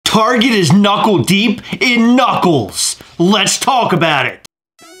Target is knuckle deep in Knuckles. Let's talk about it.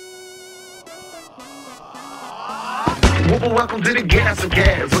 Welcome to the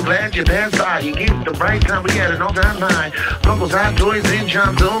Gastlecast. So glad you're there. You get the right time. We had an all-time high. Knuckles, hot toys, and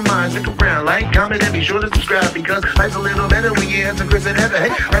charms don't mind. Stick around, like, comment, and be sure to subscribe because life's a little better when you answer Chris and Heather. Hey,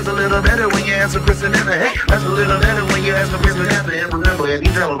 life's a little better when you answer Chris and Heather. Hey, life's a little better when you answer Chris and Heather. And remember, at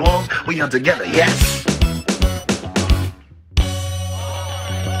these all along, we are together. Yes.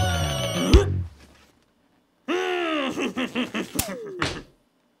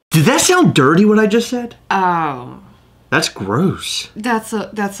 Did that sound dirty, what I just said? Oh. That's gross. That's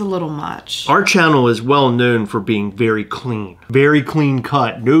a little much. Our channel is well known for being very clean. Very clean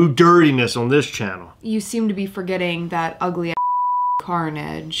cut. No dirtiness on this channel. You seem to be forgetting that ugly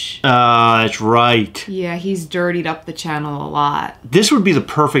Carnage. That's right. Yeah, he's dirtied up the channel a lot. This would be the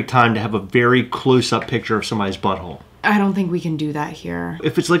perfect time to have a very close-up picture of somebody's butthole. I don't think we can do that here.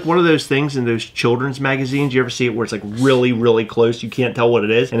 If it's like one of those things in those children's magazines, you ever see it where it's like really, really close, you can't tell what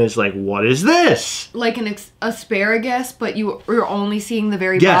it is, and it's like, what is this? Like an asparagus, but you're only seeing the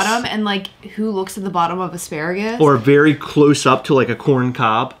very Yes. bottom, and like, who looks at the bottom of asparagus? Or very close up to like a corn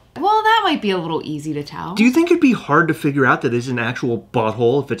cob. Well, that might be a little easy to tell. Do you think it'd be hard to figure out that it's an actual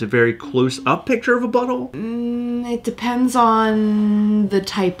butthole if it's a very close-up picture of a butthole? It depends on the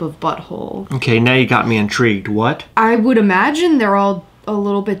type of butthole. Okay, now you got me intrigued. What? I would imagine they're all a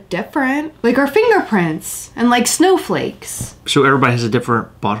little bit different. Like our fingerprints and like snowflakes. So everybody has a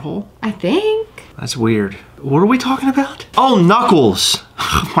different butthole? I think. That's weird. What are we talking about? Oh, Knuckles.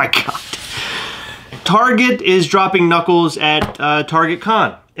 Oh my god. Target is dropping Knuckles at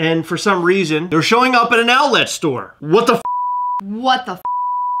TARGETCON. And for some reason, they're showing up at an outlet store. What the f? What the f?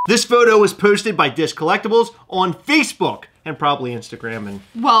 This photo was posted by Disc Collectibles on Facebook and probably Instagram and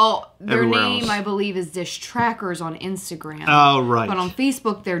well, their everywhere name, else. I believe, is Dish Trackers on Instagram. Oh, right. But on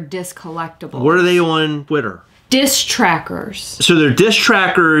Facebook, they're Disc Collectibles. What are they on Twitter? Disc Trackers. So they're Disc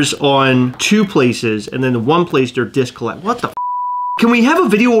Trackers on 2 places, and then the one place they're Disc Collect. What the f? Can we have a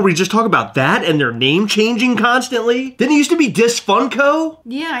video where we just talk about that and their name changing constantly? Didn't it used to be Disc Funko?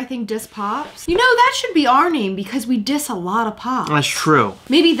 Yeah, I think Disc Pops. You know, that should be our name because we diss a lot of pops. That's true.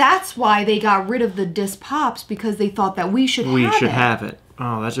 Maybe that's why they got rid of the Disc Pops, because they thought that we should have it. We should have it.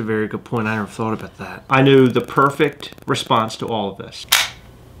 Oh, that's a very good point. I never thought about that. I knew the perfect response to all of this.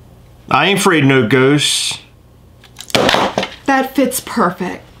 I ain't afraid of no ghosts. That fits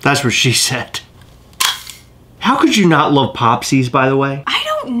perfect. That's what she said. How could you not love Popsies, by the way? I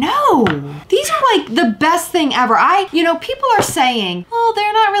don't know. These are like the best thing ever. You know, people are saying, oh,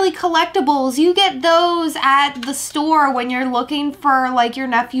 they're not really collectibles. You get those at the store when you're looking for like your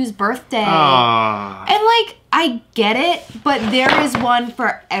nephew's birthday. Ah. And like, I get it, but there is one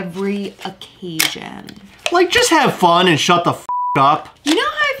for every occasion. Like, just have fun and shut the f up. You know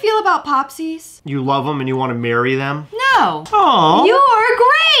how I feel about Popsies? You love them and you want to marry them? No. Aww. You're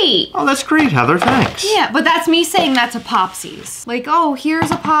great. Oh, that's great, Heather. Thanks. Yeah, but that's me saying that to Popsies. Like, oh,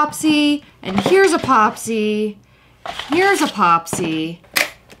 here's a Popsy, and here's a Popsy, here's a Popsy.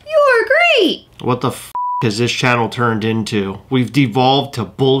 You're great. What the f has this channel turned into? We've devolved to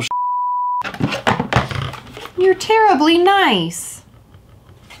bullshit. You're terribly nice.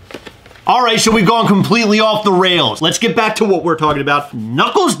 All right, so we've gone completely off the rails. Let's get back to what we're talking about.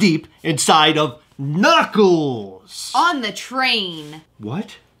 Knuckles deep inside of Knuckles. On the train.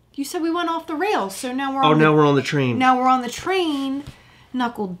 What? You said we went off the rails, so now we're Oh, on now we're on the train. Now we're on the train,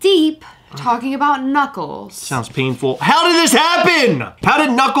 knuckle deep, talking about Knuckles. Sounds painful. How did this happen? How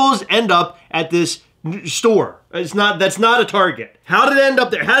did Knuckles end up at this store? That's not a Target. How did it end up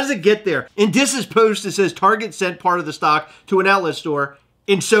there? How does it get there? In Dis's post, it says Target sent part of the stock to an outlet store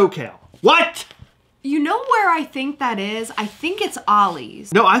in SoCal. What? You know where I think that is? I think it's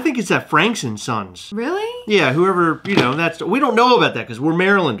Ollie's. No, I think it's at Frank's and Sons. Really? Yeah, whoever, you know, we don't know about that because we're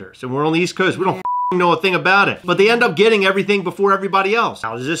Marylanders and we're on the East Coast. We don't know a thing about it. But they end up getting everything before everybody else.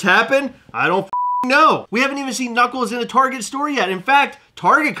 How does this happen? I don't know. We haven't even seen Knuckles in a Target store yet. In fact,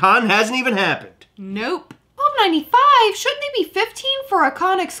 TargetCon hasn't even happened. Nope. $12.95? Shouldn't they be $15 for a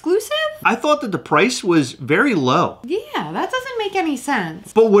con exclusive? I thought that the price was very low. Yeah, that doesn't make any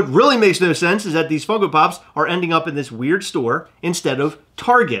sense. But what really makes no sense is that these Funko Pops are ending up in this weird store instead of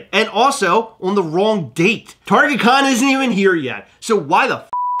Target. And also on the wrong date. TargetCon isn't even here yet. So why the f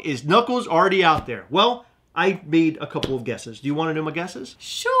is Knuckles already out there? Well, I made a couple of guesses. Do you want to know my guesses?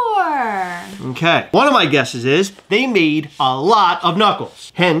 Sure. Okay. One of my guesses is they made a lot of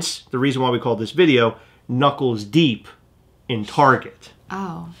Knuckles. Hence, the reason why we called this video Knuckles Deep in Target.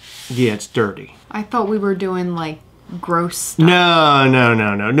 Oh. Yeah, it's dirty. I thought we were doing like gross stuff.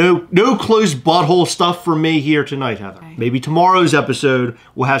 No close butthole stuff for me here tonight, Heather. Okay. Maybe tomorrow's episode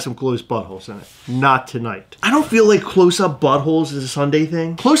will have some close buttholes in it. Not tonight. I don't feel like close-up buttholes is a Sunday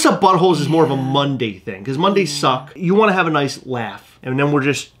thing. Close-up buttholes is more of a Monday thing, because Mondays suck. You want to have a nice laugh. And then we're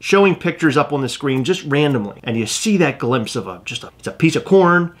just showing pictures up on the screen just randomly. And you see that glimpse of it's a piece of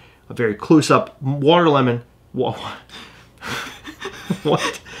corn, a very close-up water lemon. What?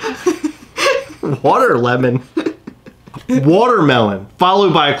 Water lemon. Watermelon,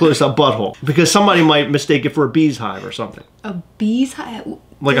 followed by a close-up butthole. Because somebody might mistake it for a bee's hive or something. A bee's hive?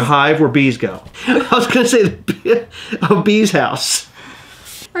 Like a hive where bees go. I was going to say a bee's house.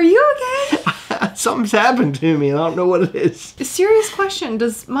 Are you okay? Something's happened to me and I don't know what it is. A serious question.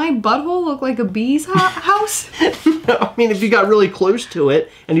 Does my butthole look like a bee's house? No, I mean, if you got really close to it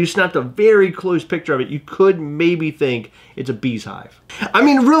and you snapped a very close picture of it, you could maybe think it's a bee's hive. I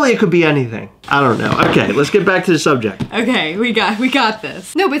mean, really, it could be anything. I don't know. Okay, let's get back to the subject. Okay, we got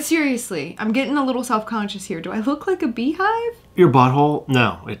this. No, but seriously, I'm getting a little self-conscious here. Do I look like a beehive? Your butthole?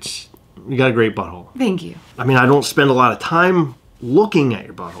 No, you got a great butthole. Thank you. I mean, I don't spend a lot of time looking at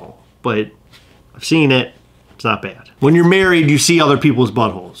your butthole, but I've seen it. It's not bad. When you're married, you see other people's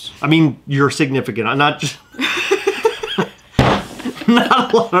buttholes. I mean, you're significant. I'm not just...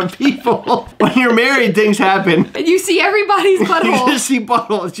 Not a lot of people. When you're married, things happen. And you see everybody's butthole. You just see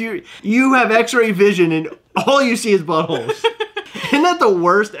buttholes. You have X-ray vision and all you see is buttholes. Isn't that the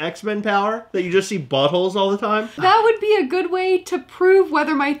worst X-Men power? That you just see buttholes all the time? That would be a good way to prove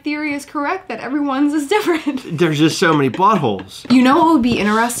whether my theory is correct, that everyone's is different. There's just so many buttholes. You know what would be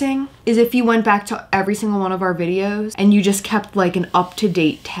interesting? Is if you went back to every single one of our videos and you just kept like an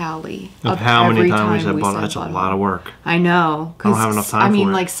up-to-date tally of how many times we said butthole. That's a lot of work. I know. I don't have enough time for it. I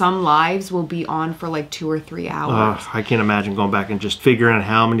mean, like some lives will be on for like 2 or 3 hours. I can't imagine going back and just figuring out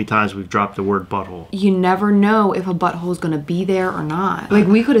how many times we've dropped the word butthole. You never know if a butthole is going to be there or not. Like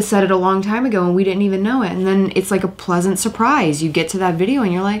we could have said it a long time ago and we didn't even know it. And then it's like a pleasant surprise. You get to that video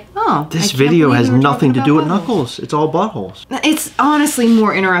and you're like, oh, this video has nothing to do with Knuckles. It's all buttholes. It's honestly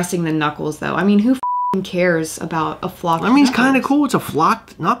more interesting than Knuckles, though. I mean, who cares about a flock? I mean, it's kind of cool. It's a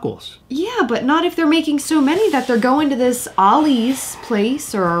flocked Knuckles. Yeah, but not if they're making so many that they're going to this Ollie's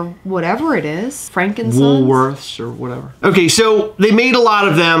place or whatever it is. Frankenstein's. Woolworths or whatever. Okay, so they made a lot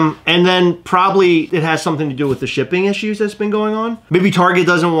of them, and then probably it has something to do with the shipping issues that's been going on. Maybe Target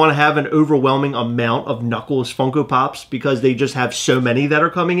doesn't want to have an overwhelming amount of Knuckles Funko Pops because they just have so many that are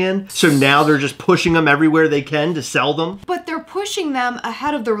coming in. So now they're just pushing them everywhere they can to sell them. But they're pushing them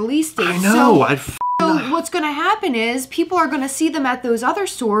ahead of the release date. I know. So what's going to happen is people are going to see them at those other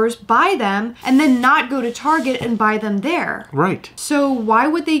stores, buy them, and then not go to Target and buy them there. Right. So why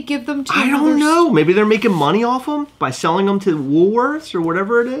would they give them to I don't know.Maybe they're making money off them by selling them to Woolworths or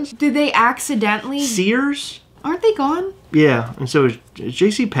whatever it is. Did they accidentally? Sears? Aren't they gone? Yeah. And so is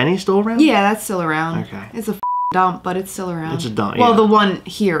JCPenney still around? Yeah, that's still around. Okay. It's a dump, but it's still around. It's a dump, Well, yeah. the one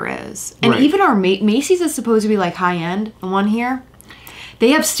here is. And right. even our Macy's is supposed to be like high-end. The one here. They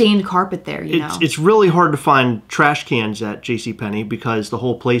have stained carpet there, you know. It's really hard to find trash cans at JCPenney because the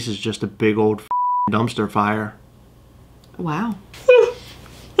whole place is just a big old dumpster fire. Wow.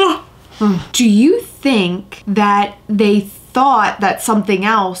 Do you think that they thought that something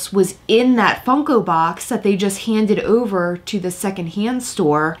else was in that Funko box that they just handed over to the secondhand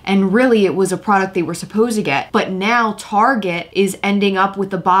store and really it was a product they were supposed to get, but now Target is ending up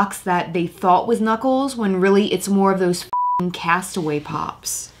with the box that they thought was Knuckles when really it's more of those Castaway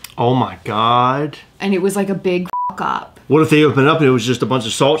Pops. Oh my god. And it was like a big fuck up. What if they opened up and it was just a bunch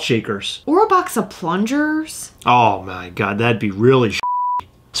of salt shakers? Or a box of plungers? Oh my god, that'd be really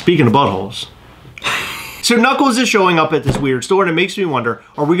Speaking of buttholes. So Knuckles is showing up at this weird store and it makes me wonder,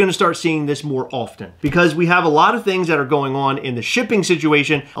 are we going to start seeing this more often? Because we have a lot of things that are going on in the shipping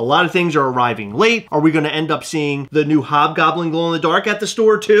situation. A lot of things are arriving late. Are we going to end up seeing the new Hobgoblin glow-in-the-dark at the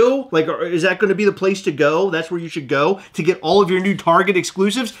store too? Like, is that going to be the place to go? That's where you should go to get all of your new Target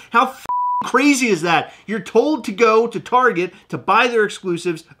exclusives? How crazy is that? You're told to go to Target to buy their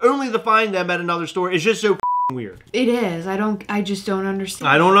exclusives only to find them at another store. It's just so weird. It is. I just don't understand.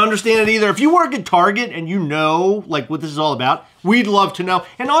 I don't understand it either. If you work at Target and you know like what this is all about, we'd love to know.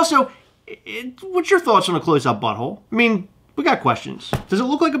 And also, what's your thoughts on a close-up butthole? I mean, we got questions. Does it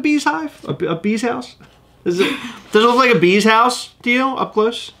look like a bee's hive? A bee's house? Does it look like a bee's house to you up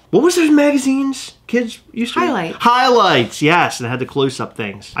close? What was those magazines kids used to Highlights. Highlights, yes, and it had the close-up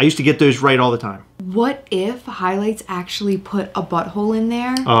things. I used to get those right all the time. What if Highlights actually put a butthole in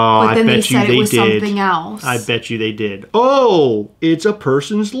there? Oh, but then I bet they said you it was did. something else. I bet you they did. Oh, it's a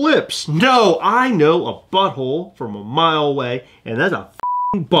person's lips. No, I know a butthole from a mile away, and that's a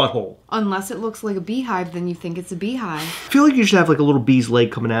butthole. Unless it looks like a beehive, then you think it's a beehive. I feel like you should have like a little bee's leg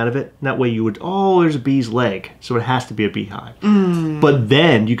coming out of it. And that way you would, oh, there's a bee's leg. So it has to be a beehive. But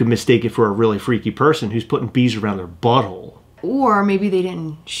then you could mistake it for a really freaky person who's putting bees around their butthole. Or maybe they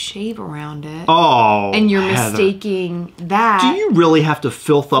didn't shave around it. Oh, and you're Heather. mistaking that. Do you really have to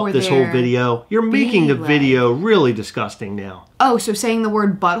filth up for this whole their video? You're making the video really disgusting now. Oh, so saying the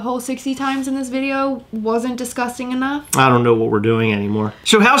word butthole 60 times in this video wasn't disgusting enough? I don't know what we're doing anymore.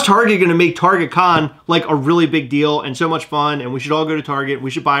 So how's Target going to make TargetCon like a really big deal and so much fun, and we should all go to Target,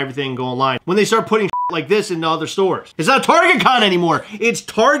 we should buy everything and go online, when they start putting like this into other stores? It's not TargetCon anymore. It's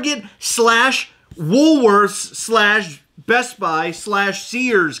Target / Woolworths / Best Buy /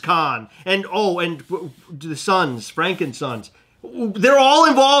 Sears Con. And and the Sons, Frank and Sons. They're all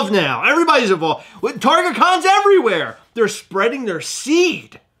involved now. Everybody's involved. Target Con's everywhere. They're spreading their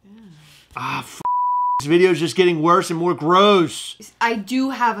seed. This video is just getting worse and more gross. I do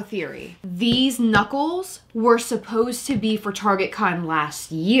have a theory. These knuckles were supposed to be for TargetCon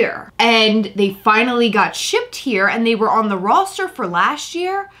last year. And they finally got shipped here and they were on the roster for last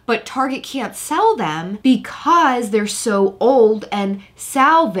year, but Target can't sell them because they're so old and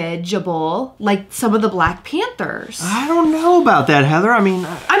salvageable, like some of the Black Panthers. I don't know about that, Heather. I mean,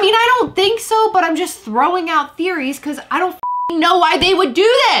 I don't think so, but I'm just throwing out theories because I don't know why they would do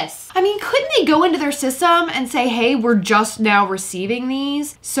this. I mean, couldn't they go into their system and say, hey, we're just now receiving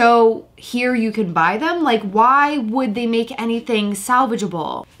these, so here you can buy them? Like, why would they make anything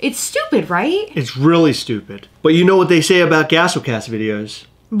salvageable? It's stupid, right? it's really stupid. But you know what they say about Gastlecast videos?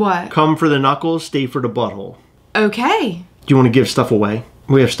 What? Come for the knuckles, stay for the butthole. Okay. Do you want to give stuff away?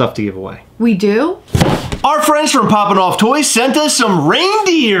 We have stuff to give away. We do? Our friends from Poppin' Off Toys sent us some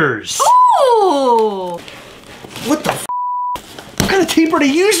reindeers. Ooh! What the f***? What kind of tape are they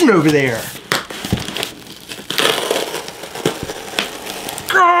using over there?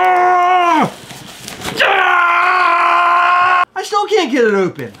 I still can't get it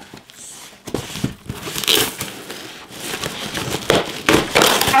open.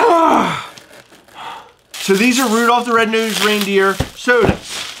 So these are Rudolph the Red-Nosed Reindeer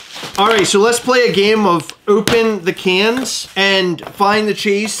sodas. All right, so let's play a game of open the cans and find the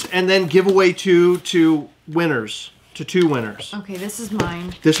chase and then give away two winners. To 2 winners. Okay, this is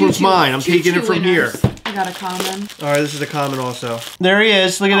mine. This one's mine. I'm taking it from here. I got a common. All right, this is a common also. There he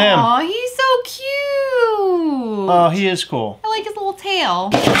is. Look at him. Aw, he's so cute. Oh, he is cool. I like his little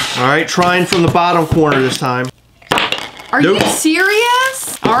tail. All right, trying from the bottom corner this time. Are you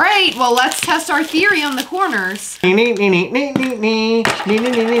serious? All right, well, let's test our theory on the corners. This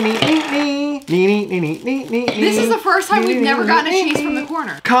is the first time we've never gotten a chase from the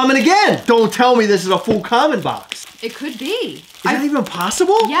corner. Common again. Don't tell me this is a full common box. It could be. Is that even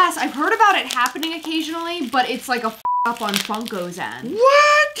possible? Yes, I've heard about it happening occasionally, but it's like a up on Funko's end.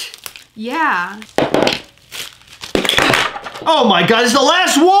 What? Yeah. Oh my God, it's the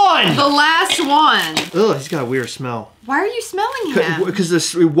last one! The last one. Ugh, he's got a weird smell. Why are you smelling him? Because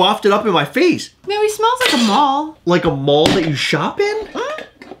this it wafted up in my face. No, he smells like a mall. Like a mall that you shop in?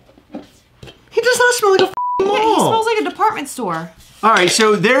 He does not smell like a mall. Yeah, he smells like a department store. All right,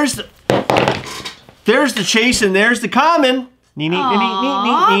 so there's the chase and there's the common. One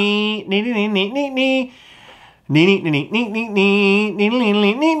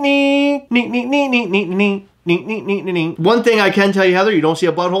thing I can tell you, Heather, you don't see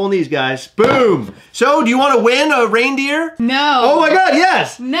a butthole in these guys. Boom. So, do you want to win a reindeer? No. Oh my God,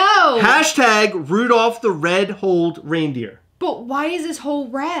 yes. No. Hashtag Rudolph the Red-Holed Reindeer. But why is this hole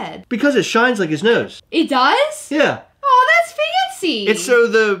red? Because it shines like his nose. It does? Yeah. Oh, that's fancy. It's so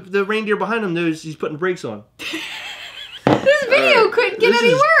the reindeer behind him knows he's putting brakes on. This video couldn't get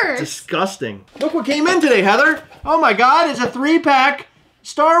any worse. Disgusting. Look what came in today, Heather. Oh my God, it's a 3-pack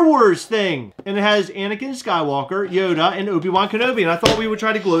Star Wars thing. And it has Anakin Skywalker, Yoda, and Obi-Wan Kenobi. And I thought we would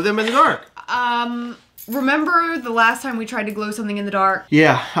try to glow them in the dark. Remember the last time we tried to glow something in the dark?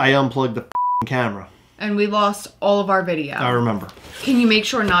 Yeah, I unplugged the camera. And we lost all of our video. I remember. Can you make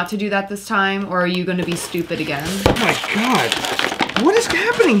sure not to do that this time, or are you going to be stupid again? Oh my God. What is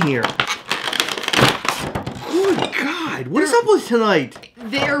happening here? Oh my God. What is up with tonight?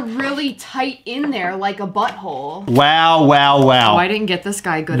 They're really tight in there like a butthole. Wow, wow, wow. Oh, I didn't get this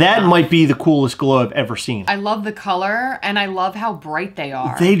guy good That enough. might be the coolest glow I've ever seen. I love the color, and I love how bright they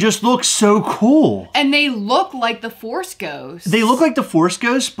are. They just look so cool. And they look like the Force Ghosts. They look like the Force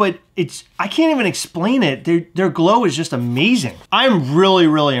Ghosts, but I can't even explain it. Their glow is just amazing. I'm really,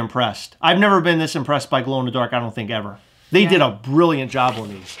 really impressed. I've never been this impressed by glow in the dark, I don't think, ever. They did a brilliant job on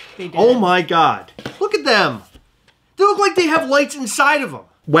these. They did. Oh my God. Look at them. They look like they have lights inside of them.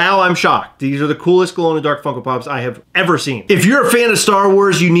 Wow, I'm shocked. These are the coolest glow-in-the-dark Funko Pops I have ever seen. If you're a fan of Star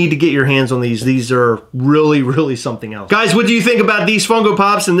Wars, you need to get your hands on these. These are really, really something else. Guys, what do you think about these Funko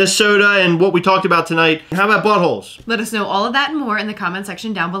Pops and this soda and what we talked about tonight? How about buttholes? Let us know all of that and more in the comment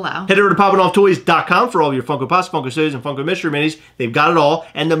section down below. Head over to poppingofftoys.com for all of your Funko Pops, Funko sodas, and Funko Mystery Minis. They've got it all.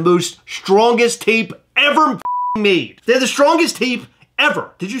 And the most strongest tape ever made. They're the strongest tape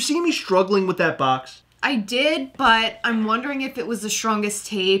ever. Did you see me struggling with that box? I did, but I'm wondering if it was the strongest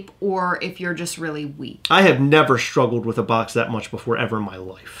tape or if you're just really weak. I have never struggled with a box that much before ever in my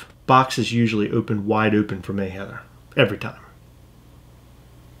life. Box is usually open wide open for me, Heather. Every time.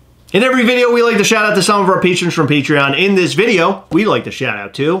 In every video, we like to shout out to some of our patrons from Patreon. In this video, we'd like to shout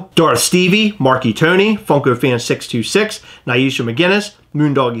out to Darth Stevie, Marky Tony, Funko Fan 626, Naisha McGinnis,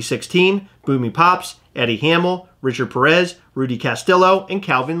 Moondoggy 16, Boomy Pops, Eddie Hamill, Richard Perez, Rudy Castillo, and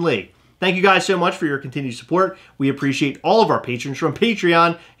Calvin Lee. Thank you guys so much for your continued support. We appreciate all of our patrons from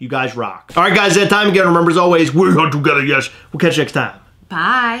Patreon. You guys rock. All right, guys, that time again. Remember, as always, we're all together, yes. We'll catch you next time.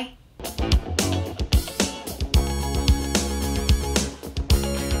 Bye.